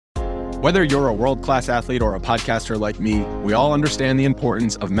Whether you're a world-class athlete or a podcaster like me, we all understand the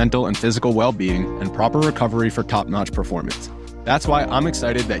importance of mental and physical well-being and proper recovery for top-notch performance. That's why I'm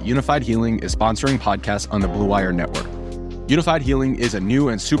excited that Unified Healing is sponsoring podcasts on the Blue Wire Network. Unified Healing is a new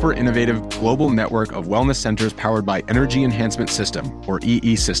and super innovative global network of wellness centers powered by Energy Enhancement System, or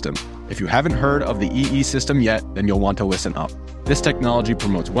EE System. If you haven't heard of the EE System yet, then you'll want to listen up. This technology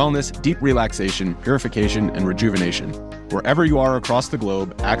promotes wellness, deep relaxation, purification, and rejuvenation. Wherever you are across the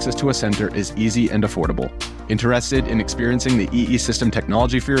globe, access to a center is easy and affordable. Interested in experiencing the EE System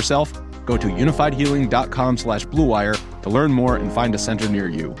technology for yourself? Go to unifiedhealing.com/bluewire to learn more and find a center near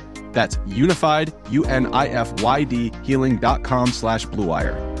you. That's unified, UNIFYD,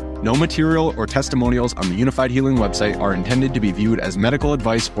 healing.com/bluewire. No material or testimonials on the Unified Healing website are intended to be viewed as medical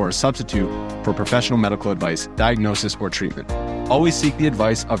advice or a substitute for professional medical advice, diagnosis, or treatment. Always seek the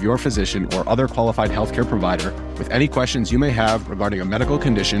advice of your physician or other qualified healthcare provider with any questions you may have regarding a medical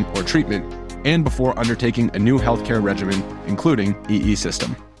condition or treatment and before undertaking a new healthcare regimen, including EE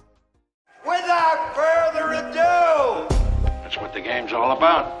System. Without further ado! That's what the game's all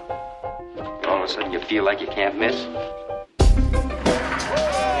about. All of a sudden you feel like you can't miss.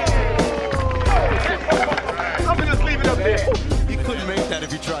 I'm gonna just leave it up there. You couldn't make that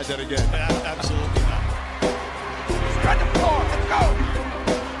if you tried that again. Absolutely not. Strike the floor, let's go!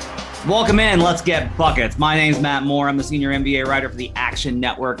 Welcome in, let's get buckets. My name's Matt Moore. I'm the senior NBA writer for the Action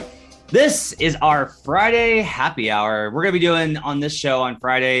Network. This is our Friday happy hour. We're going to be doing on this show on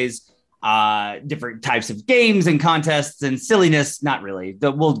Fridays different types of games and contests and silliness. Not really.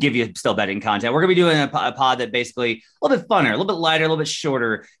 We'll give you still betting content. We're going to be doing a pod that basically a little bit funner, a little bit lighter, a little bit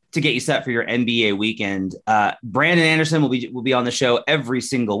shorter to get you set for your NBA weekend. Brandon Anderson will be on the show every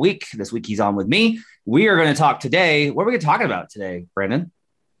single week. This week he's on with me. We are going to talk today. What are we going to talk about today, Brandon?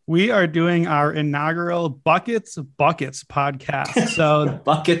 We are doing our inaugural Buckets podcast. So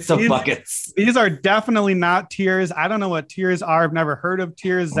buckets. These are definitely not tiers. I don't know what tiers are. I've never heard of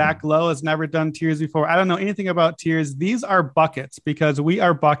tiers. Zach Lowe has never done tiers before. I don't know anything about tiers. These are buckets because we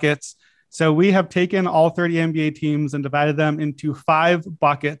are buckets. So we have taken all 30 NBA teams and divided them into 5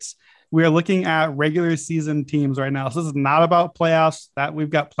 buckets. We are looking at regular season teams right now. So this is not about playoffs. That we've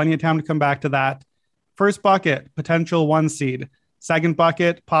got plenty of time to come back to that. First bucket, potential 1 seed. Second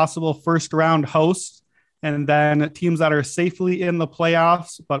bucket, possible first round hosts, and then teams that are safely in the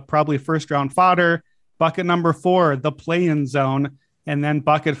playoffs, but probably first round fodder. Bucket number 4, the play-in zone, and then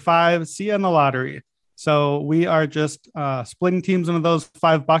bucket 5, see you in the lottery. So we are just splitting teams into those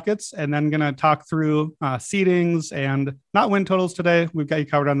 5 buckets and then going to talk through seedings and not win totals today. We've got you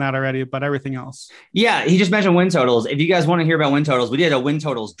covered on that already, but everything else. Yeah, he just mentioned win totals. If you guys want to hear about win totals, we did a win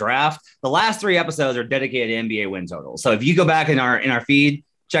totals draft. The last 3 episodes are dedicated to NBA win totals. So if you go back in our feed,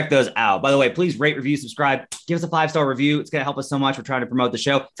 check those out. By the way, please rate, review, subscribe, give us a 5-star review. It's going to help us so much. We're trying to promote the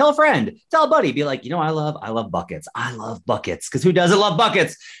show. Tell a friend, tell a buddy, be like, I love buckets. I love buckets because who doesn't love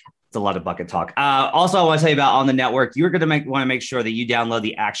buckets? It's a lot of bucket talk. Also, I want to tell you about on the network, you're going to want to make sure that you download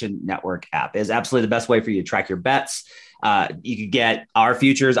the Action Network app. It's absolutely the best way for you to track your bets. You could get our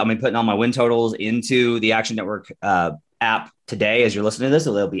futures. I'm going to be putting all my win totals into the Action Network app today. As you're listening to this,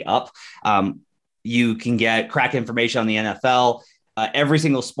 so they'll be up. You can get crack information on the NFL. Every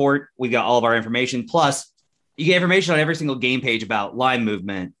single sport, we've got all of our information. Plus, you get information on every single game page about line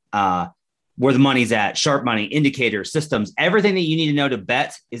movement, where the money's at, sharp money, indicators, systems, everything that you need to know to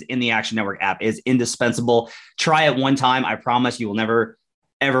bet is in the Action Network app. Is indispensable. Try it one time. I promise you will never,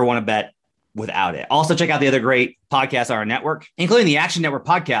 ever want to bet without it. Also, check out the other great podcasts on our network, including the Action Network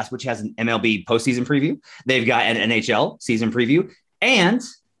podcast, which has an MLB postseason preview. They've got an NHL season preview, and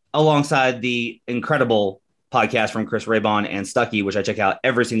alongside the incredible podcast from Chris Raybon and Stuckey, which I check out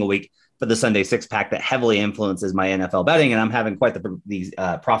every single week for the Sunday Six Pack that heavily influences my NFL betting, and I'm having quite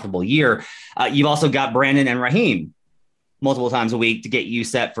the profitable year. You've also got Brandon and Raheem multiple times a week to get you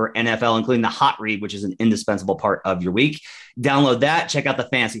set for NFL, including the hot read, which is an indispensable part of your week. Download that. Check out the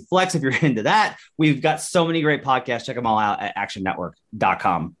Fantasy Flex if you're into that. We've got so many great podcasts. Check them all out at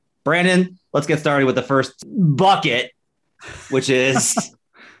actionnetwork.com. Brandon, let's get started with the first bucket, which is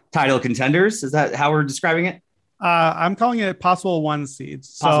title contenders. Is that how we're describing it? I'm calling it possible 1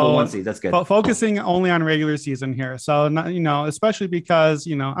 seeds. Possible 1 seeds. That's good. Focusing only on regular season here. So, especially because,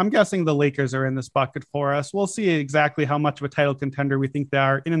 I'm guessing the Lakers are in this bucket for us. We'll see exactly how much of a title contender we think they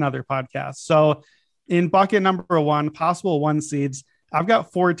are in another podcast. So in bucket number 1, possible 1 seeds, I've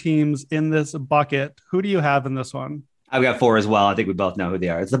got 4 teams in this bucket. Who do you have in this one? I've got 4 as well. I think we both know who they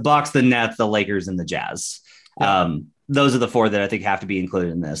are. It's the Bucks, the Nets, the Lakers, and the Jazz. Yeah. Those are the 4 that I think have to be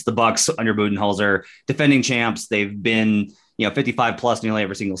included in this. The Bucks under Budenholzer, defending champs. They've been, 55 plus nearly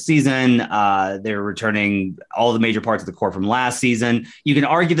every single season. They're returning all the major parts of the core from last season. You can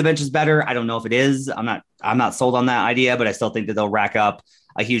argue the bench is better. I don't know if it is. I'm not sold on that idea, but I still think that they'll rack up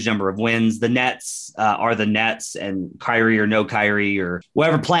a huge number of wins. The Nets are the Nets, and Kyrie or no Kyrie or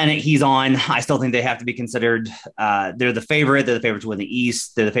whatever planet he's on, I still think they have to be considered. They're the favorite. They're the favorite to win the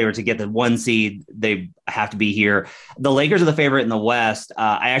East. They're the favorite to get the 1 seed. They have to be here. The Lakers are the favorite in the West.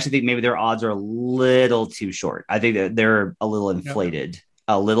 I actually think maybe their odds are a little too short. I think that they're a little inflated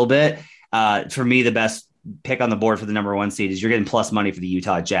a little bit. For me, the best pick on the board for the number 1 seed is you're getting plus money for the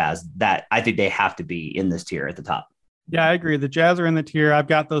Utah Jazz. That I think they have to be in this tier at the top. Yeah, I agree. The Jazz are in the tier. I've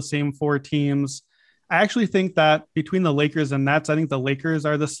got those same 4 teams. I actually think that between the Lakers and Nets, I think the Lakers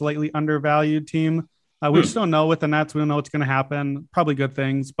are the slightly undervalued team. We just don't know with the Nets. We don't know what's going to happen. Probably good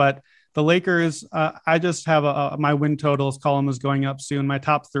things. But the Lakers, I just have my win totals column is going up soon, my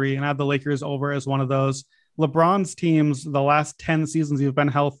top 3, and I have the Lakers over as one of those. LeBron's teams, the last 10 seasons he's been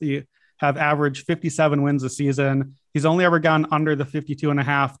healthy, have averaged 57 wins a season. He's only ever gone under the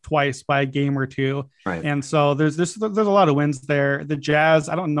 52.5 twice by a game or 2. Right. And so there's a lot of wins there. The Jazz,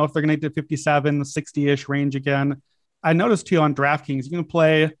 I don't know if they're going to get to 57, 60-ish range again. I noticed too on DraftKings, you can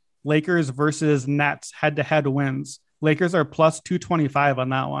play Lakers versus Nets head-to-head wins. Lakers are plus 225 on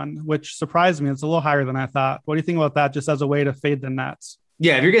that one, which surprised me. It's a little higher than I thought. What do you think about that, just as a way to fade the Nets?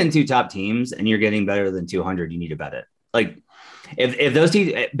 Yeah, if you're getting 2 top teams and you're getting better than 200, you need to bet it. Like, if those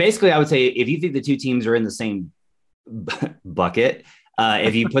teams, basically, I would say if you think the 2 teams are in the same bucket,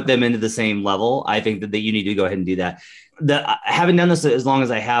 if you put them into the same level, I think that you need to go ahead and do that. Having done this as long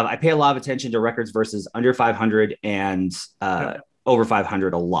as I have, I pay a lot of attention to records versus under 500 and over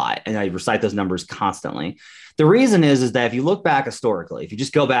 500 a lot. And I recite those numbers constantly. The reason is that if you look back historically, if you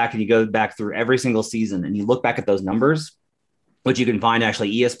just go back and you go back through every single season and you look back at those numbers, which you can find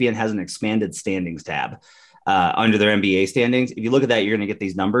actually, ESPN has an expanded standings tab under their NBA standings. If you look at that, you're going to get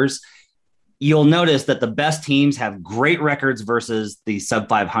these numbers. You'll notice that the best teams have great records versus the sub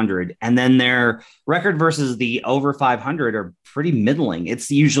 500. And then their record versus the over 500 are pretty middling.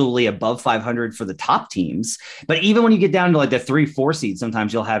 It's usually above 500 for the top teams. But even when you get down to like the 3-4 seeds,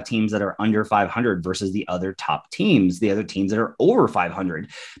 sometimes you'll have teams that are under 500 versus the other top teams, the other teams that are over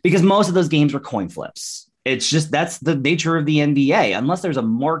 500, because most of those games were coin flips. It's just, that's the nature of the NBA, unless there's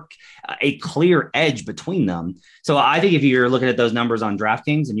a clear edge between them. So I think if you're looking at those numbers on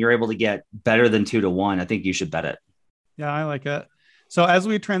DraftKings and you're able to get better than 2-1, I think you should bet it. Yeah, I like it. So as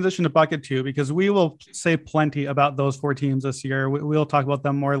we transition to bucket 2, because we will say plenty about those 4 teams this year, we'll talk about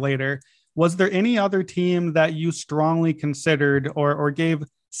them more later. Was there any other team that you strongly considered or gave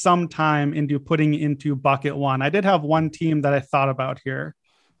some time into putting into bucket 1? I did have one team that I thought about here.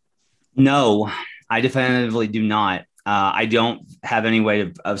 No, I definitively do not. I don't have any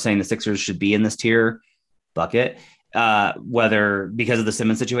way of saying the Sixers should be in this tier bucket, whether because of the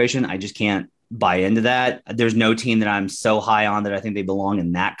Simmons situation. I just can't buy into that. There's no team that I'm so high on that I think they belong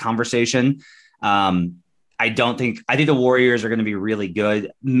in that conversation. I think the Warriors are going to be really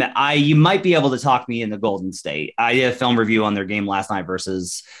good. You might be able to talk me into Golden State. I did a film review on their game last night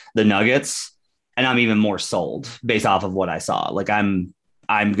versus the Nuggets, and I'm even more sold based off of what I saw. Like I'm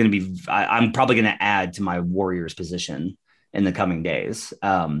probably going to add to my Warriors position in the coming days.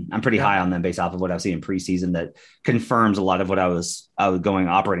 I'm pretty high on them based off of what I've seen in preseason that confirms a lot of what I was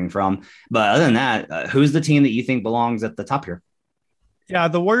operating from. But other than that, who's the team that you think belongs at the top here? Yeah,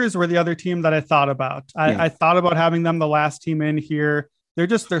 the Warriors were the other team that I thought about. I thought about having them the last team in here. They're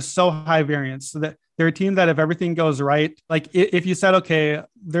so high variance. So that they're a team that if everything goes right, like if you said, okay,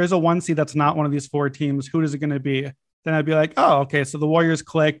 there's a 1 seed that's not one of these 4 teams, who is it going to be? Then I'd be like, oh, okay, so the Warriors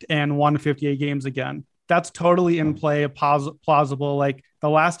clicked and won 58 games again. That's totally in play, plausible. Like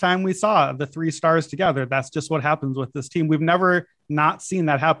the last time we saw the 3 stars together, that's just what happens with this team. We've never not seen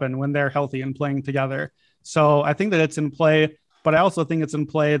that happen when they're healthy and playing together. So I think that it's in play, but I also think it's in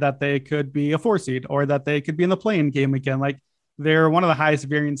play that they could be a 4 seed or that they could be in the play-in game again. Like they're one of the highest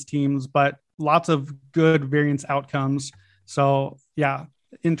variance teams, but lots of good variance outcomes. So yeah,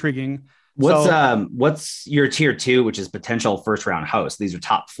 intriguing. What's your tier 2, which is potential first round host? These are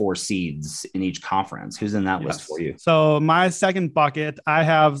top 4 seeds in each conference. Who's in that list for you? So my second bucket, I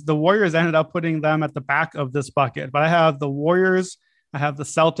have the Warriors. Ended up putting them at the back of this bucket, but I have the Warriors, I have the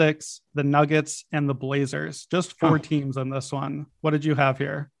Celtics, the Nuggets, and the Blazers. Just 4 teams on this one. What did you have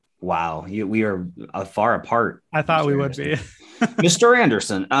here? Wow, we are far apart. I thought we would be. Mr.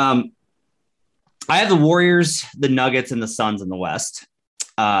 Anderson. I have the Warriors, the Nuggets, and the Suns in the West.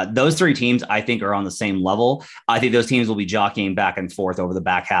 Those 3 teams, I think, are on the same level. I think those teams will be jockeying back and forth over the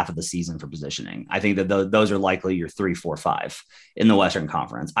back half of the season for positioning. I think that those are likely your 3, 4, 5 in the Western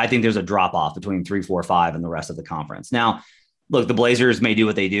Conference. I think there's a drop off between 3, 4, 5 and the rest of the conference. Now, look, the Blazers may do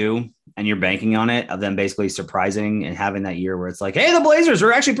what they do, and you're banking on it, of them basically surprising and having that year where it's like, hey, the Blazers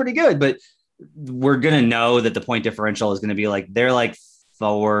are actually pretty good, but we're going to know that the point differential is going to be like, they're like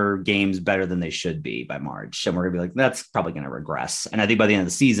 4 games better than they should be by March. And we're going to be like, that's probably going to regress. And I think by the end of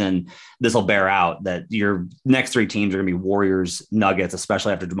the season, this will bear out that your next 3 teams are going to be Warriors, Nuggets,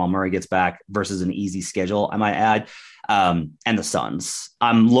 especially after Jamal Murray gets back, versus an easy schedule, I might add. And the Suns.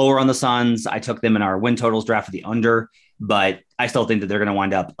 I'm lower on the Suns. I took them in our win totals draft for the under, but I still think that they're going to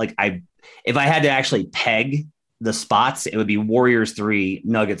wind up like if I had to actually peg the spots, it would be Warriors 3,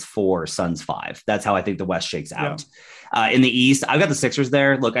 Nuggets 4, Suns 5. That's how I think the West shakes out. Yeah. In the East, I've got the Sixers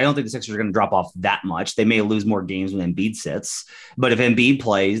there. Look, I don't think the Sixers are going to drop off that much. They may lose more games when Embiid sits, but if Embiid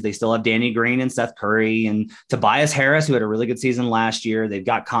plays, they still have Danny Green and Seth Curry and Tobias Harris, who had a really good season last year. They've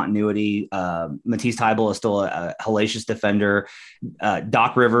got continuity. Matisse Thybulle is still a hellacious defender.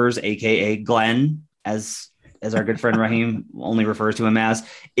 Doc Rivers, aka Glenn, as our good friend Raheem only refers to him as,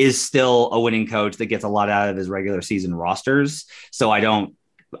 is still a winning coach that gets a lot out of his regular season rosters. So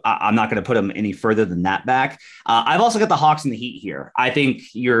I'm not going to put him any further than that back. I've also got the Hawks and the Heat here. I think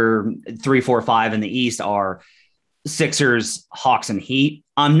your 3, 4, 5 in the East are Sixers, Hawks, and Heat.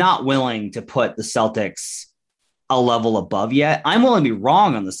 I'm not willing to put the Celtics a level above yet. I'm willing to be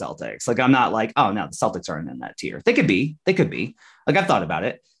wrong on the Celtics. Like, I'm not like, oh no, the Celtics aren't in that tier. They could be. Like, I've thought about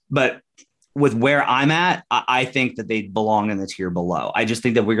it, but with where I'm at, I think that they belong in the tier below. I just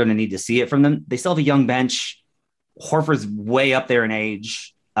think that we're going to need to see it from them. They still have a young bench. Horford's way up there in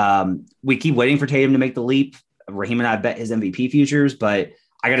age. We keep waiting for Tatum to make the leap. Raheem and I bet his MVP futures, but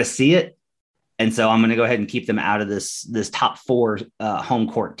I got to see it. And so I'm going to go ahead and keep them out of this top 4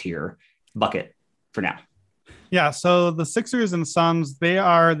 home court tier bucket for now. Yeah. So the Sixers and Suns, they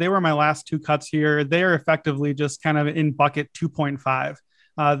were my last 2 cuts here. They are effectively just kind of in bucket 2.5.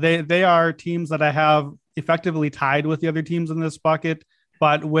 They are teams that I have effectively tied with the other teams in this bucket,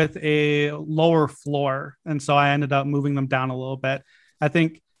 but with a lower floor. And so I ended up moving them down a little bit. I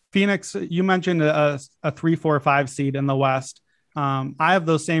think Phoenix, you mentioned a 3, 4, 5 seed in the West. I have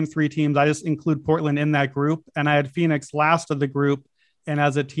those same 3 teams. I just include Portland in that group. And I had Phoenix last of the group and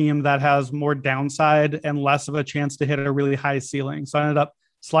as a team that has more downside and less of a chance to hit a really high ceiling. So I ended up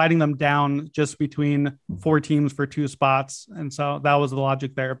sliding them down just between 4 teams for 2 spots. And so that was the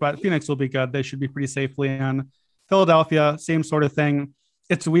logic there. But Phoenix will be good. They should be pretty safely in. Philadelphia, same sort of thing.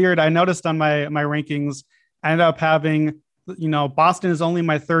 It's weird. I noticed on my rankings, I ended up having, Boston is only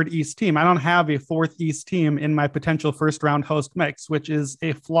my 3rd East team. I don't have a 4th East team in my potential first round host mix, which is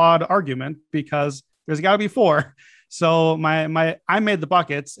a flawed argument because there's got to be 4. So I made the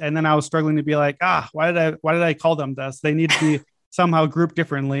buckets, and then I was struggling to be like, why did I call them this? They need to be somehow grouped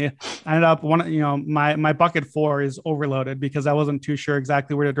differently. I ended up my bucket 4 is overloaded because I wasn't too sure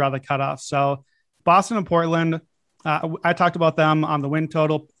exactly where to draw the cutoff. So Boston and Portland, I talked about them on the win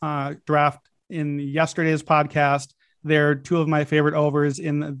total draft in yesterday's podcast. They're 2 of my favorite overs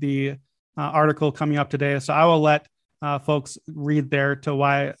in the article coming up today. So I will let folks read there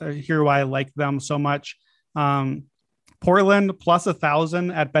to hear why I like them so much. Portland plus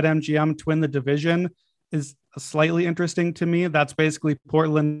 1,000 at BetMGM to win the division is slightly interesting to me. That's basically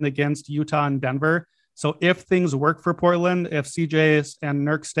Portland against Utah and Denver. So if things work for Portland, if CJ and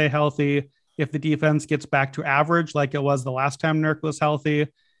Nurk stay healthy, if the defense gets back to average like it was the last time Nurk was healthy,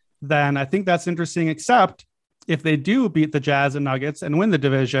 then I think that's interesting. Except if they do beat the Jazz and Nuggets and win the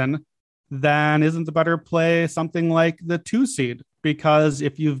division, then isn't the better play something like the 2 seed? Because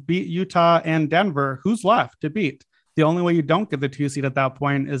if you've beat Utah and Denver, who's left to beat? The only way you don't get the 2 seed at that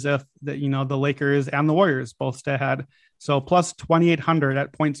point is if the Lakers and the Warriors both stay ahead. So plus 2,800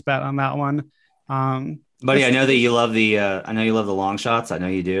 at PointsBet on that one. Buddy, I know that you love the long shots. I know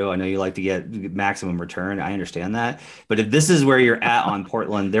you do. I know you like to get maximum return. I understand that. But if this is where you're at on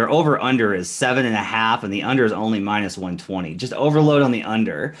Portland, their over under is 7.5 and the under is only minus 120. Just overload on the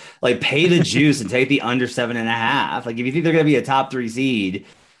under, like pay the juice and take the under 7.5. Like if you think they're going to be a top 3 seed,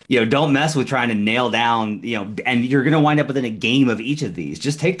 don't mess with trying to nail down, and you're going to wind up within a game of each of these.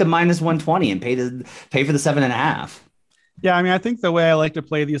 Just take the minus 120 and pay for the 7.5. Yeah, I mean, I think the way I like to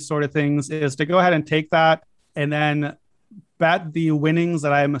play these sort of things is to go ahead and take that and then bet the winnings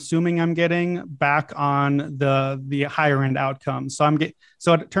that I'm assuming I'm getting back on the higher end outcomes.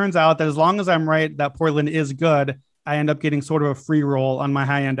 So it turns out that as long as I'm right that Portland is good, I end up getting sort of a free roll on my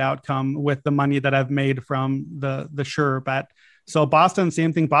high end outcome with the money that I've made from the sure bet. So Boston,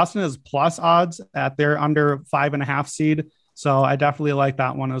 same thing. Boston is plus odds at their under 5.5 seed. So I definitely like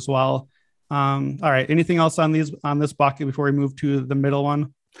that one as well. All right. Anything else on this bucket before we move to the middle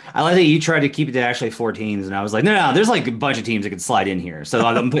one? I like that you tried to keep it to actually 4 teams, and I was like, no, there's like a bunch of teams that could slide in here. So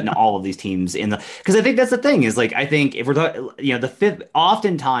I'm putting all of these teams in because I think that's the thing is like I think if we're talking, the fifth,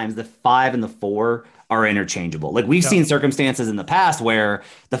 oftentimes the 5 and the 4 are interchangeable. Like we've seen circumstances in the past where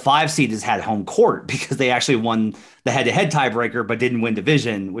the 5 seed has had home court because they actually won the head-to-head tiebreaker, but didn't win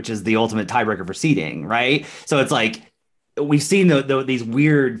division, which is the ultimate tiebreaker for seeding, right? So it's like we've seen these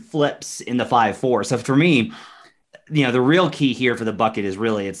weird flips in the 5-4. So for me, the real key here for the bucket is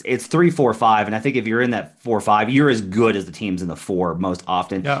really it's 3-4-5. And I think if you're in that 4-5, you're as good as the teams in the 4 most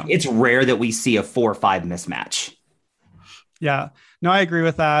often. Yeah. It's rare that we see a 4-5 mismatch. Yeah, no, I agree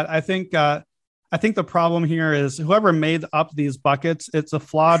with that. I think the problem here is whoever made up these buckets, it's a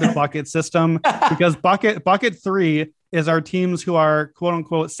flawed bucket system because bucket 3 is our teams who are quote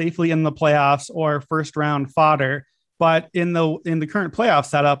unquote safely in the playoffs or first round fodder. But in the current playoff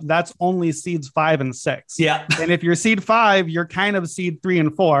setup, that's only seeds 5 and 6. Yeah. And if you're seed 5, you're kind of seed 3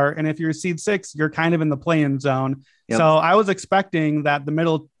 and 4. And if you're seed 6, you're kind of in the play-in zone. Yep. So I was expecting that the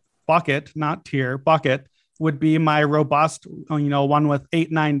middle bucket, not tier, bucket would be my robust, one with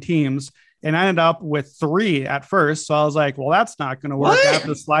 8-9 teams. And I ended up with 3 at first. So I was like, well, that's not going to work. I have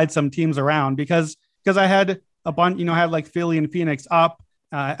to slide some teams around because I had a bunch, I had like Philly and Phoenix up.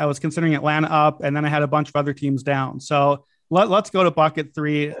 I was considering Atlanta up, and then I had a bunch of other teams down. So let's go to bucket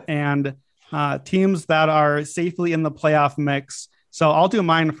 3 and teams that are safely in the playoff mix. So I'll do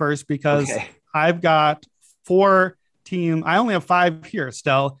mine first because I've got 4 teams. I only have 5 here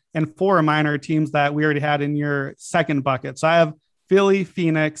still, and 4 of mine are teams that we already had in your second bucket. So I have Philly,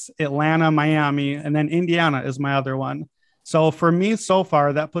 Phoenix, Atlanta, Miami, and then Indiana is my other one. So for me so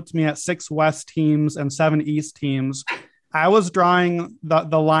far, that puts me at 6 West teams and 7 East teams. I was drawing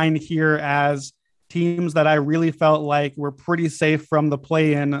the line here as teams that I really felt like were pretty safe from the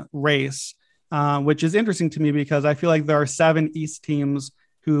play-in race, which is interesting to me because I feel like there are 7 East teams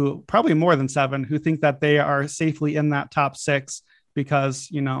who, probably more than 7, who think that they are safely in that top 6 because,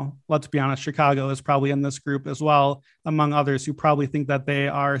 let's be honest, Chicago is probably in this group as well, among others who probably think that they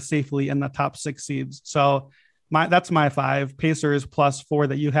are safely in the top 6 seeds. So that's my 5, Pacers plus 4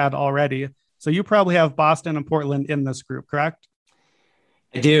 that you had already. So you probably have Boston and Portland in this group, correct?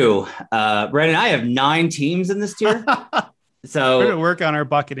 I do. Brandon, I have 9 teams in this tier. So we're going to work on our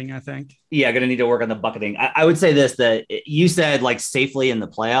bucketing, I think. Yeah, going to need to work on the bucketing. I would say this, that you said like safely in the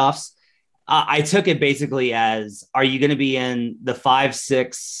playoffs. I took it basically as, are you going to be in the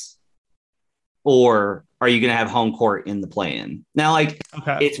 5-6 or are you going to have home court in the play-in? Now,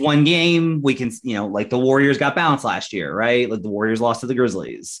 It's one game. We can, like the Warriors got bounced last year, right? Like the Warriors lost to the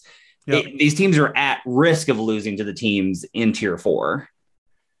Grizzlies. Yep. These teams are at risk of losing to the teams in tier 4.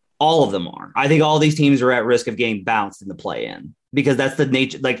 All of them are. I think all these teams are at risk of getting bounced in the play-in because that's the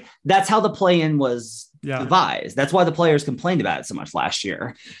nature. Like that's how the play-in was devised. That's why the players complained about it so much last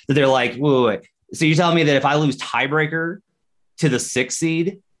year. That they're like, wait. So you're telling me that if I lose tiebreaker to the 6th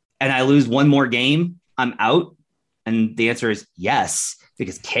seed and I lose one more game, I'm out? And the answer is yes,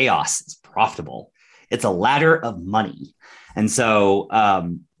 because chaos is profitable. It's a ladder of money. And so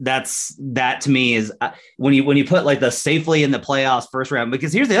that to me is when you put like the safely in the playoffs first round,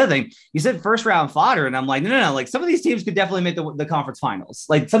 because here's the other thing, you said first round fodder. And I'm like, no, like some of these teams could definitely make the conference finals.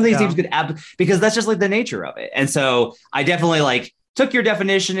 Like some of these teams could because that's just like the nature of it. And so I definitely like took your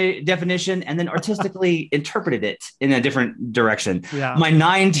definition and then artistically interpreted it in a different direction. Yeah. My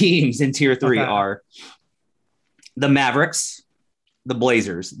 9 teams in tier 3 are the Mavericks, the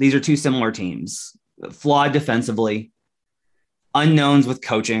Blazers. These are 2 similar teams, flawed defensively, unknowns with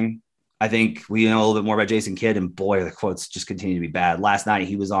coaching. I think we know a little bit more about Jason Kidd, and boy, the quotes just continue to be bad. Last night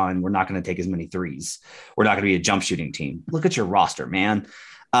he was on, we're not going to take as many threes. We're not going to be a jump shooting team. Look at your roster, man.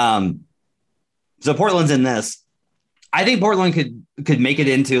 So Portland's in this. I think Portland could make it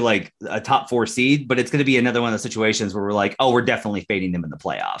into like a top 4 seed, but it's going to be another one of the situations where we're like, oh, we're definitely fading them in the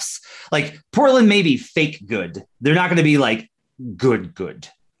playoffs. Like Portland may be fake good. They're not going to be like good.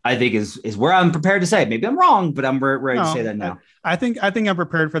 I think is where I'm prepared to say. Maybe I'm wrong, but I'm ready to say that now. I think I'm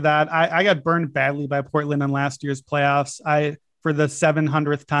prepared for that. I got burned badly by Portland in last year's playoffs. I, for the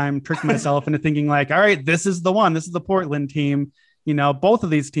 700th time, tricked myself into thinking like, all right, this is the one. This is the Portland team. Both of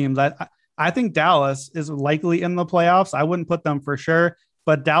these teams. I think Dallas is likely in the playoffs. I wouldn't put them for sure,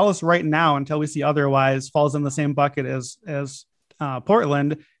 but Dallas right now, until we see otherwise, falls in the same bucket as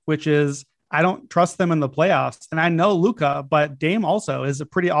Portland, which is, I don't trust them in the playoffs. And I know Luka, but Dame also is a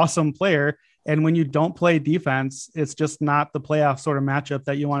pretty awesome player. And when you don't play defense, it's just not the playoff sort of matchup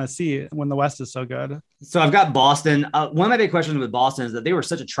that you want to see when the West is so good. So I've got Boston. One of my big questions with Boston is that they were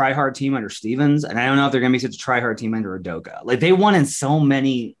such a try-hard team under Stevens. And I don't know if they're going to be such a try-hard team under Udoka. Like they won in so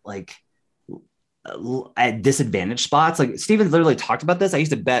many, like at disadvantaged spots. Like Stevens literally talked about this. I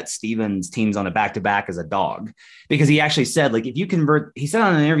used to bet Stevens teams on a back-to-back as a dog because he actually said, like, if you convert, he said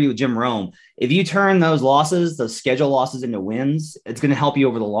on an interview with Jim Rome, if you turn those losses, those schedule losses into wins, it's going to help you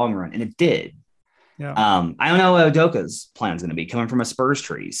over the long run. And it did. Yeah. I don't know what Udoka's plan is going to be coming from a Spurs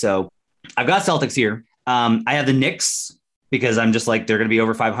tree. So I've got Celtics here. I have the Knicks because I'm just like, they're going to be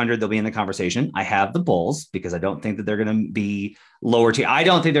over 500. They'll be in the conversation. I have the Bulls because I don't think that they're going to be lower tier. I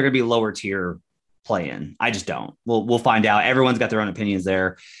don't think they're going to be lower tier play-in. I just don't. We'll find out. Everyone's got their own opinions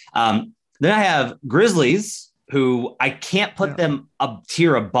there. Then I have Grizzlies, who I can't put them a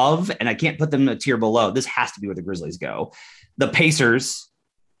tier above and I can't put them a tier below. This has to be where the Grizzlies go. The Pacers,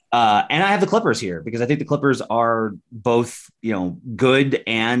 and I have the Clippers here because I think the Clippers are both, good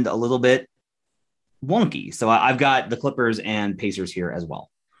and a little bit wonky. So I've got the Clippers and Pacers here as well.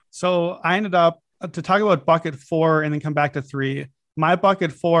 So I ended up to talk about bucket 4 and then come back to 3. My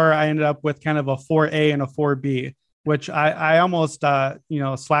bucket 4, I ended up with kind of a 4A and a 4B, which I almost,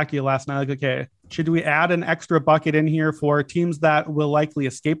 slacked you last night. Like, okay, should we add an extra bucket in here for teams that will likely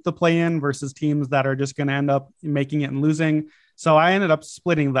escape the play-in versus teams that are just going to end up making it and losing? So I ended up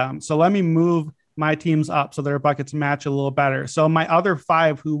splitting them. So let me move my teams up so their buckets match a little better. So my other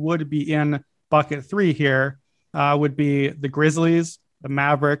 5 who would be in bucket 3 here would be the Grizzlies, the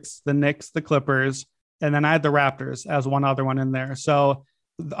Mavericks, the Knicks, the Clippers, and then I had the Raptors as one other one in there. So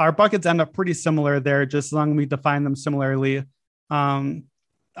our buckets end up pretty similar there, just as long as we define them similarly.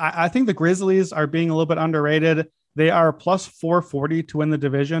 I think the Grizzlies are being a little bit underrated. They are plus 440 to win the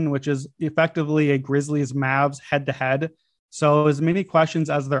division, which is effectively a Grizzlies Mavs head-to-head. So as many questions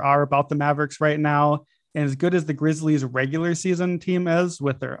as there are about the Mavericks right now, and as good as the Grizzlies regular season team is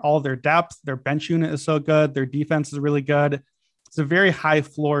with all their depth, their bench unit is so good. Their defense is really good. It's a very high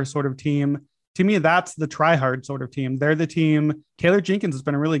floor sort of team. To me, that's the try-hard sort of team. They're the team. Taylor Jenkins has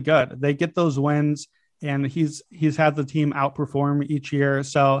been really good. They get those wins, and he's had the team outperform each year.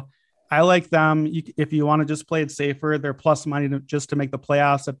 So I like them. If you want to just play it safer, they're plus money just to make the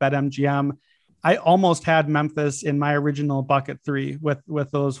playoffs at BetMGM. I almost had Memphis in my original bucket 3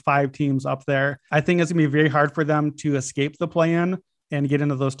 with those 5 teams up there. I think it's going to be very hard for them to escape the play-in and get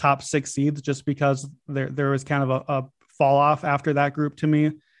into those top 6 seeds just because there was kind of a fall off after that group to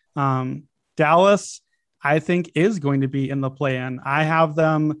me. Dallas, I think, is going to be in the play-in. I have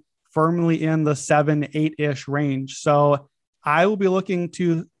them firmly in the 7-8-ish range. So I will be looking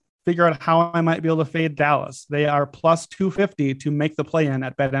to figure out how I might be able to fade Dallas. They are plus 250 to make the play-in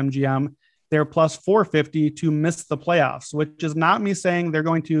at BetMGM. They're plus 450 to miss the playoffs, which is not me saying they're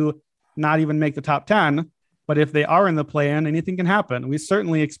going to not even make the top 10. But if they are in the play-in, anything can happen. We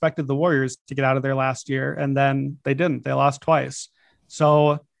certainly expected the Warriors to get out of there last year, and then they didn't. They lost twice.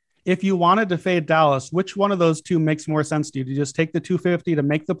 So if you wanted to fade Dallas, which one of those two makes more sense to you? Do you just take the 250 to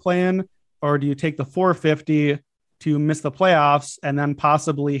make the play-in, or do you take the 450 to miss the playoffs and then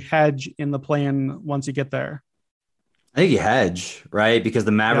possibly hedge in the play-in once you get there? I think you hedge, right? Because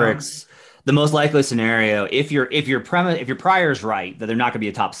the Mavericks, the most likely scenario, if your prior is right that they're not going to be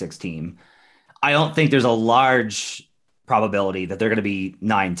a top 6 team, I don't think there's a large probability that they're going to be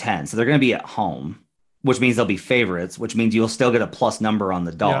 9-10. So they're going to be at home, which means they'll be favorites, which means you'll still get a plus number on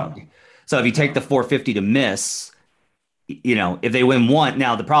the dog. Yeah. So if you take the 450 to miss, if they win one,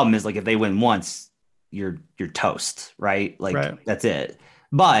 now the problem is, like, if they win once, you're toast, right? Like, That's it.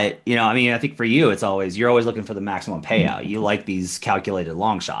 But, I think for you, you're always looking for the maximum payout. You like these calculated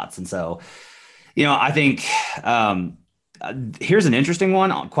long shots. And so, I think here's an interesting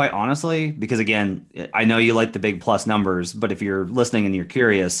one, quite honestly, because again, I know you like the big plus numbers, but if you're listening and you're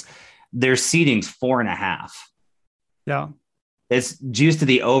curious, their seeding's 4.5. Yeah. It's juiced to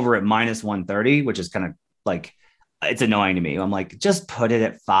the over at minus 130, which is kind of like, it's annoying to me. I'm like, just put it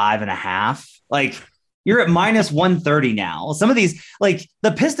at 5.5. Like, you're at minus 130 now. Some of these, like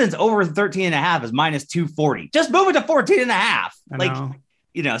the Pistons over 13.5 is minus 240. Just move it to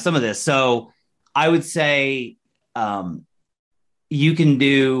 14.5. Some of this. So I would say you can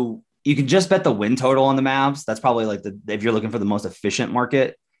just bet the win total on the Mavs. That's probably like if you're looking for the most efficient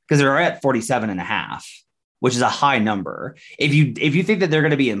market, because they're at 47.5, which is a high number. If you think that they're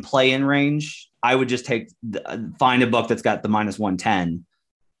going to be in play-in range, I would just find a book that's got the minus 110.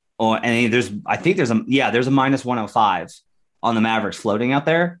 And there's a minus 105 on the Mavericks floating out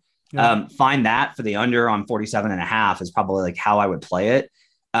there. Yeah. Find that for the under on 47.5 is probably like how I would play it.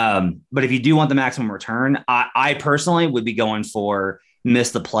 But if you do want the maximum return, I personally would be going for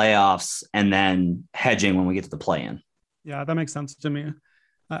miss the playoffs and then hedging when we get to the play-in. Yeah, that makes sense to me.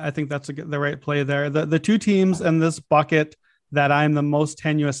 I think that's the right play there. The 2 teams in this bucket that I'm the most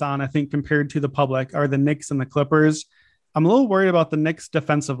tenuous on, I think, compared to the public, are the Knicks and the Clippers. I'm a little worried about the Knicks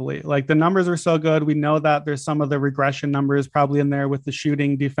defensively. Like the numbers are so good. We know that there's some of the regression numbers probably in there with the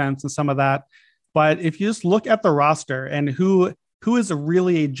shooting defense and some of that. But if you just look at the roster and who is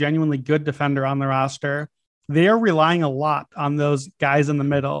really a genuinely good defender on the roster, they are relying a lot on those guys in the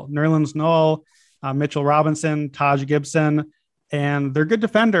middle. Nerlens Noel, Mitchell Robinson, Taj Gibson, and they're good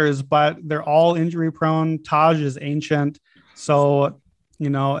defenders, but they're all injury prone. Taj is ancient. So,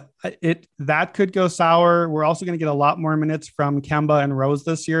 that could go sour. We're also going to get a lot more minutes from Kemba and Rose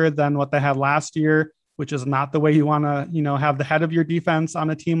this year than what they had last year, which is not the way you want to, have the head of your defense on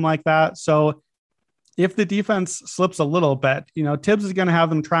a team like that. So if the defense slips a little bit, Tibbs is going to have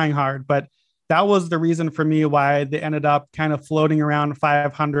them trying hard, but that was the reason for me why they ended up kind of floating around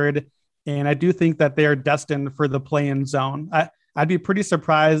 500. And I do think that they are destined for the play-in zone. I'd be pretty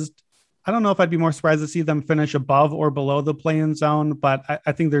surprised. I don't know if I'd be more surprised to see them finish above or below the play-in zone, but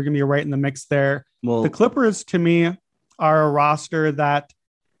I think they're going to be right in the mix there. Well, the Clippers, to me, are a roster that,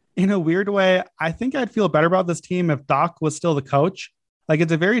 in a weird way, I think I'd feel better about this team if Doc was still the coach. Like,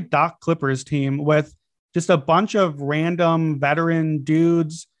 it's a very Doc Clippers team with just a bunch of random veteran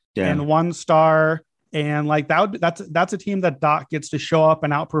dudes and one star. And like that's a team that Doc gets to show up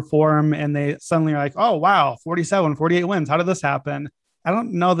and outperform. And they suddenly are like, oh, wow, 47, 48 wins. How did this happen? I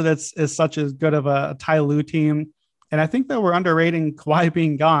don't know that it's such as good of a Ty Lue team. And I think that we're underrating Kawhi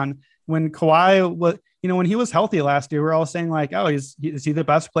being gone. When Kawhi was, when he was healthy last year, we're all saying like, oh, is he the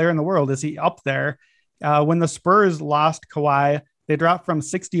best player in the world? Is he up there? When the Spurs lost Kawhi, they dropped from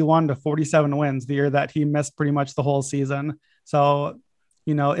 61 to 47 wins the year that he missed pretty much the whole season. So,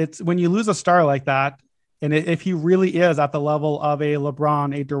 it's when you lose a star like that, and if he really is at the level of a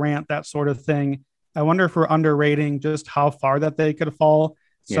LeBron, a Durant, that sort of thing, I wonder if we're underrating just how far that they could fall.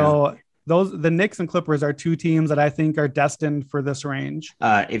 So the Knicks and Clippers are two teams that I think are destined for this range.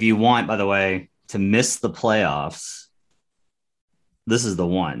 If you want, by the way, to miss the playoffs, this is the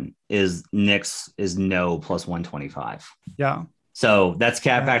one, is Knicks is no plus 125. Yeah. So that's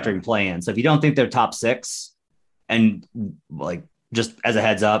cap factoring play-in. So if you don't think they're top six, and like, just as a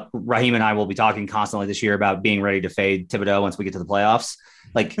heads up, Raheem and I will be talking constantly this year about being ready to fade Thibodeau once we get to the playoffs.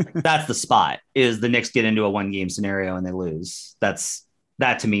 Like that's the spot, is the Knicks get into a 1-game scenario and they lose.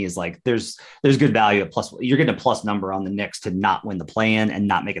 That to me is like, there's good value at plus. You're getting a plus number on the Knicks to not win the play-in and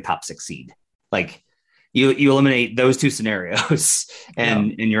not make a top 6 seed. Like you eliminate those two scenarios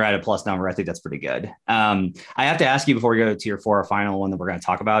and you're at a plus number. I think that's pretty good. I have to ask you before we go to tier 4, our final one that we're going to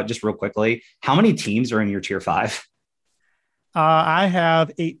talk about, just real quickly, how many teams are in your tier 5? I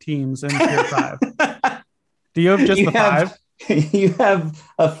have 8 teams in tier 5. Do you have just the 5? You have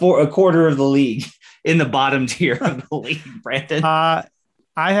a quarter of the league in the bottom tier of the league, Brandon.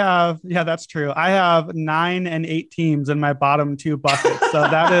 I have, that's true. I have 9 and 8 teams in my bottom 2 buckets. So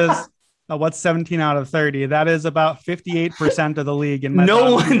that is what's 17 out of 30. That is about 58% of the league in my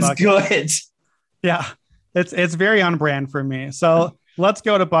no one's good. Yeah, it's very on brand for me. So let's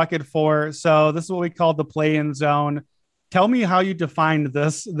go to bucket 4. So this is what we call the play-in zone. Tell me how you defined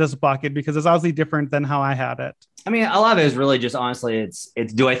this bucket, because it's obviously different than how I had it. I mean, a lot of it is really just, honestly, it's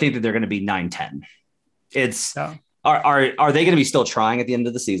do I think that they're going to be 9-10? Are they going to be still trying at the end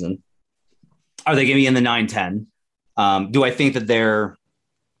of the season? Are they going to be in the 9-10? Do I think that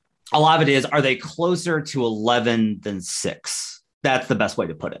a lot of it is, are they closer to 11 than 6? That's the best way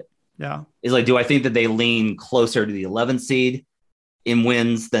to put it. Yeah. Is like, do I think that they lean closer to the 11th seed in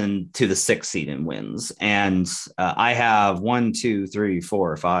wins than to the 6th seed in wins? And I have 1, 2, 3,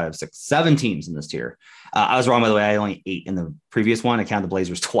 4, 5, 6, 7 teams in this tier. I was wrong, by the way. I only 8 in the previous one. I counted the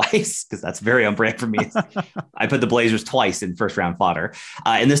Blazers twice because that's very on brand for me. I put the Blazers twice in first round fodder.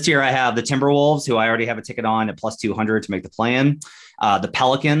 In this tier, I have the Timberwolves, who I already have a ticket on at plus 200 to make the play-in. The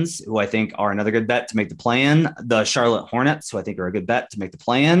Pelicans, who I think are another good bet to make the play-in. The Charlotte Hornets, who I think are a good bet to make the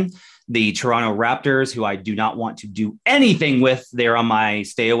play-in. The Toronto Raptors, who I do not want to do anything with. They're on my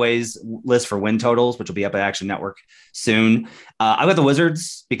stayaways list for win totals, which will be up at Action Network soon. I've got the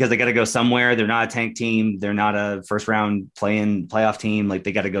Wizards because they got to go somewhere. They're not a tank team. They're not a first round playoff team. Like,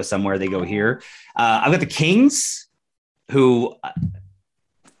 they got to go somewhere. They go here. I've got the Kings, who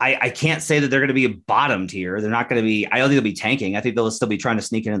I can't say that they're going to be a bottom tier. They're not going to be. I don't think they'll be tanking. I think they'll still be trying to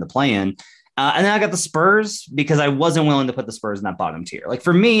sneak in the play-in. And then I got the Spurs because I wasn't willing to put the Spurs in that bottom tier. Like,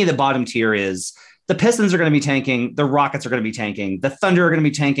 for me, the bottom tier is the Pistons are going to be tanking. The Rockets are going to be tanking. The Thunder are going to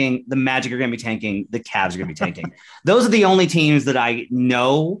be tanking. The Magic are going to be tanking. The Cavs are going to be tanking. Those are the only teams that I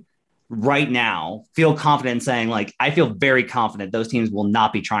know right now feel confident in saying, like, I feel very confident those teams will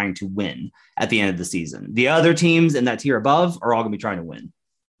not be trying to win at the end of the season. The other teams in that tier above are all going to be trying to win.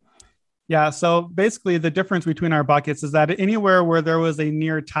 Yeah. So basically, the difference between our buckets is that anywhere where there was a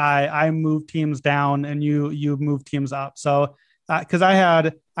near tie, I moved teams down and you moved teams up. So because I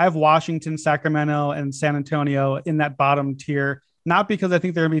have Washington, Sacramento, and San Antonio in that bottom tier, not because I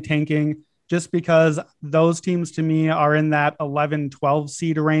think they're going to be tanking, just because those teams to me are in that 11-12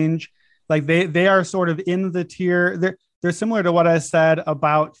 seed range. Like they are sort of in the tier. They're similar to what I said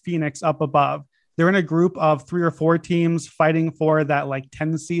about Phoenix up above. They're in a group of 3 or 4 teams fighting for that like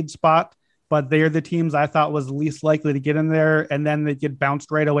 10 seed spot, but they're the teams I thought was least likely to get in there. And then they get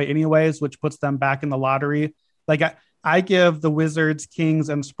bounced right away anyways, which puts them back in the lottery. Like I give the Wizards, Kings,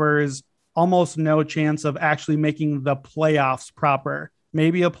 and Spurs almost no chance of actually making the playoffs proper.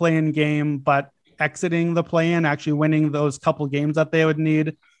 Maybe a play-in game, but exiting the play-in, actually winning those couple games that they would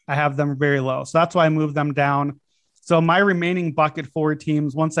need, I have them very low. So that's why I moved them down. So my remaining bucket 4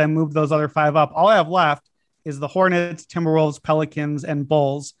 teams, once I move those other 5 up, all I have left is the Hornets, Timberwolves, Pelicans, and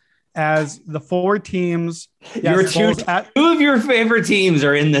Bulls. As the 4 teams, yes, two of your favorite teams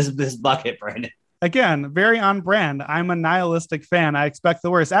are in this bucket, Brandon. Again, very on brand. I'm a nihilistic fan. I expect the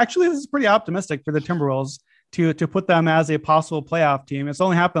worst. Actually, this is pretty optimistic for the Timberwolves to put them as a possible playoff team. It's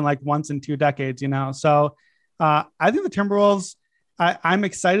only happened like once in 2 decades, So I think the Timberwolves, I'm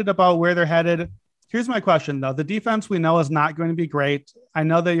excited about where they're headed. Here's my question, though. The defense we know is not going to be great. I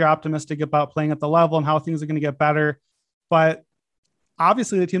know that you're optimistic about playing at the level and how things are going to get better, but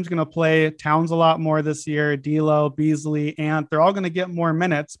obviously the team's going to play Towns a lot more this year, D'Lo, Beasley, and they're all going to get more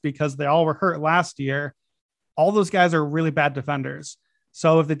minutes because they all were hurt last year. All those guys are really bad defenders.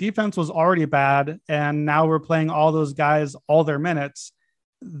 So if the defense was already bad and now we're playing all those guys all their minutes,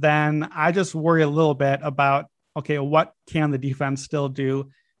 then I just worry a little bit about, okay, what can the defense still do?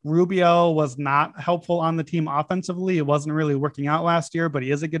 Rubio was not helpful on the team offensively. It wasn't really working out last year, but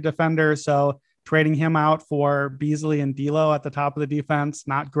he is a good defender. So trading him out for Beasley and D'Lo at the top of the defense,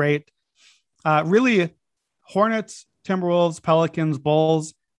 not great. Really, Hornets, Timberwolves, Pelicans,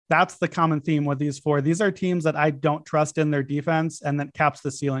 Bulls, that's the common theme with these 4. These are teams that I don't trust in their defense, and that caps the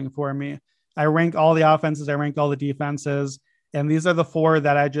ceiling for me. I rank all the offenses, I rank all the defenses, and these are the 4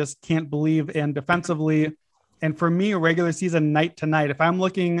 that I just can't believe in defensively. And for me, regular season night to night, if I'm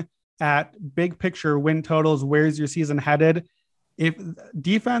looking at big picture win totals, where's your season headed? If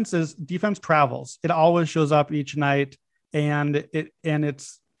defense travels, it always shows up each night, and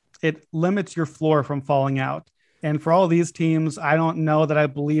it limits your floor from falling out. And for all these teams, I don't know that I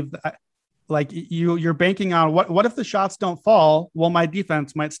believe that, like you're banking on what if the shots don't fall? Well, my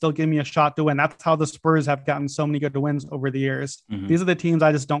defense might still give me a shot to win. That's how the Spurs have gotten so many good wins over the years. Mm-hmm. These are the teams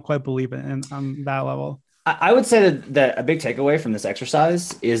I just don't quite believe in on that level. I would say that a big takeaway from this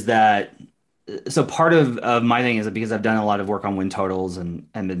exercise is that, so part of my thing is that because I've done a lot of work on win totals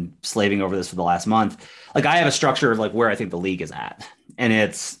and been slaving over this for the last month, like I have a structure of like where I think the league is at.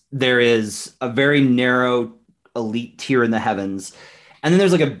 And there is a very narrow elite tier in the heavens. And then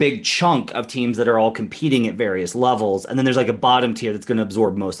there's like a big chunk of teams that are all competing at various levels. And then there's like a bottom tier that's going to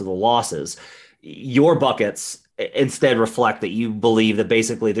absorb most of the losses. Your buckets instead reflect that you believe that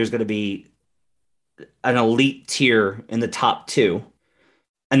basically there's going to be an elite tier in the top 2.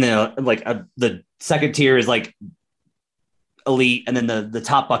 And then the second tier is like elite. And then the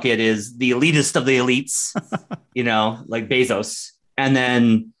top bucket is the elitist of the elites, like Bezos. And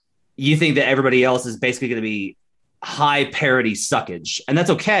then you think that everybody else is basically going to be high parity suckage. And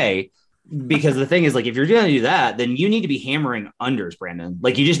that's okay. Because the thing is, like, if you're going to do that, then you need to be hammering unders, Brandon.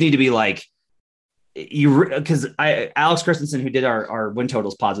 Like, you just need to be like, because Alex Christensen, who did our win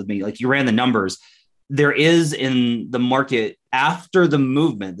totals pods with me, like, you ran the numbers. There is in the market after the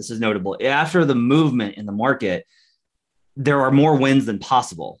movement, this is notable, after the movement in the market, there are more wins than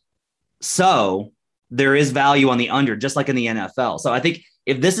possible. So there is value on the under, just like in the NFL. So I think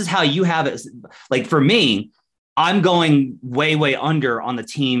if this is how you have it, like for me, I'm going way, way under on the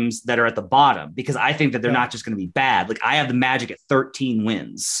teams that are at the bottom because I think that they're not just going to be bad. Like I have the Magic at 13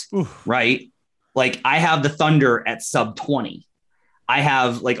 wins, right? Like I have the Thunder at sub 20. I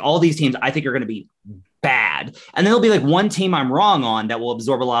have like all these teams I think are going to be bad. And then there'll be like one team I'm wrong on that will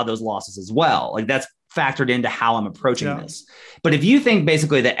absorb a lot of those losses as well. Like that's factored into how I'm approaching this. But if you think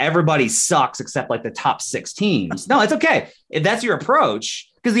basically that everybody sucks except like the top 6 teams, no, it's okay. If that's your approach,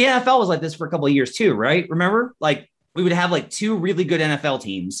 because the NFL was like this for a couple of years too, right? Remember, like we would have like 2 really good NFL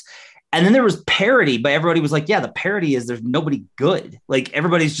teams. And then there was parity, but everybody was like, yeah, the parity is there's nobody good. Like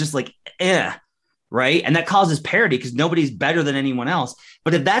everybody's just like, right? And that causes parity because nobody's better than anyone else.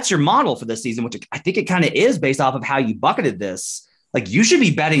 But if that's your model for this season, which I think it kind of is based off of how you bucketed this, like you should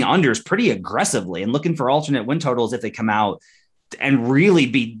be betting unders pretty aggressively and looking for alternate win totals if they come out and really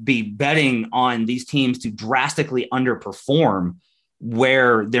be betting on these teams to drastically underperform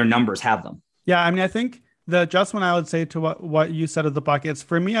where their numbers have them. Yeah, I mean, I think the adjustment I would say to what you said of the buckets,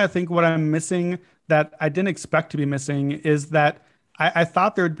 for me, I think what I'm missing that I didn't expect to be missing is that I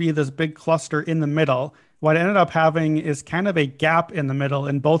thought there would be this big cluster in the middle. What I ended up having is kind of a gap in the middle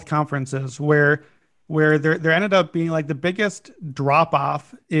in both conferences where there ended up being like the biggest drop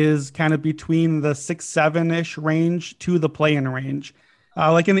off is kind of between the 6-7-ish range to the play-in range.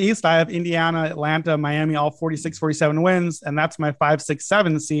 Like in the East, I have Indiana, Atlanta, Miami, all 46, 47 wins, and that's my 5, 6,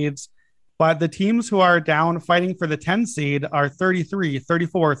 7 seeds. But the teams who are down fighting for the 10 seed are 33,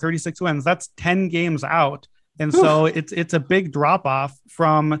 34, 36 wins. That's 10 games out. And so it's a big drop off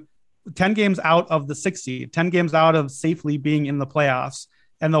from 10 games out of the 6 seed, 10 games out of safely being in the playoffs.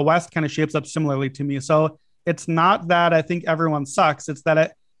 And the West kind of shapes up similarly to me. So it's not that I think everyone sucks. It's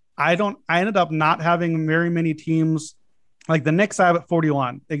that I ended up not having very many teams like the Knicks. I have at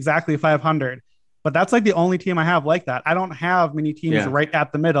 41, exactly 500. But that's like the only team I have like that. I don't have many teams right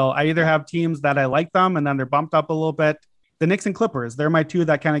at the middle. I either have teams that I like them and then they're bumped up a little bit. The Knicks and Clippers, they're my two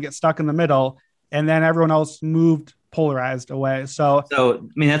that kind of get stuck in the middle. And then everyone else moved polarized away. So I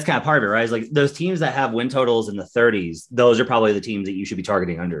mean, that's kind of part of it, right? It's like those teams that have win totals in the 30s, those are probably the teams that you should be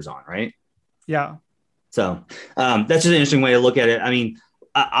targeting unders on, right? Yeah. So that's just an interesting way to look at it. I mean,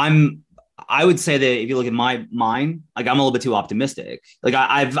 I would say that if you look at mine, like I'm a little bit too optimistic. Like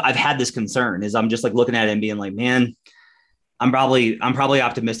I've had this concern is I'm just like looking at it and being like, man, I'm probably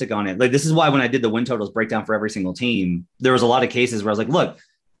optimistic on it. Like, this is why when I did the win totals breakdown for every single team, there was a lot of cases where I was like, look,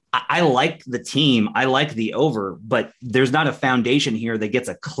 I like the team. I like the over, but there's not a foundation here that gets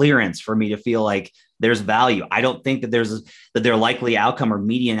a clearance for me to feel like there's value. I don't think that that their likely outcome or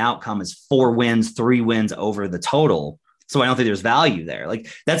median outcome is 4 wins, 3 wins over the total. So I don't think there's value there. Like,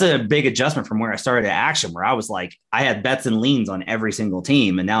 that's a big adjustment from where I started at Action, where I was like, I had bets and leans on every single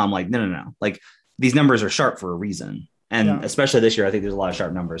team. And now I'm like, no. Like, these numbers are sharp for a reason. And especially this year, I think there's a lot of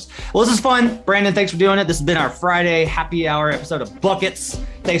sharp numbers. Well, this is fun. Brandon, thanks for doing it. This has been our Friday happy hour episode of Buckets.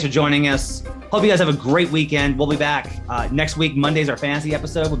 Thanks for joining us. Hope you guys have a great weekend. We'll be back next week. Monday's our fantasy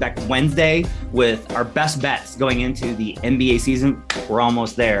episode. We'll be back Wednesday with our best bets going into the NBA season. We're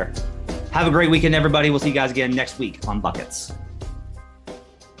almost there. Have a great weekend, everybody. We'll see you guys again next week on Buckets.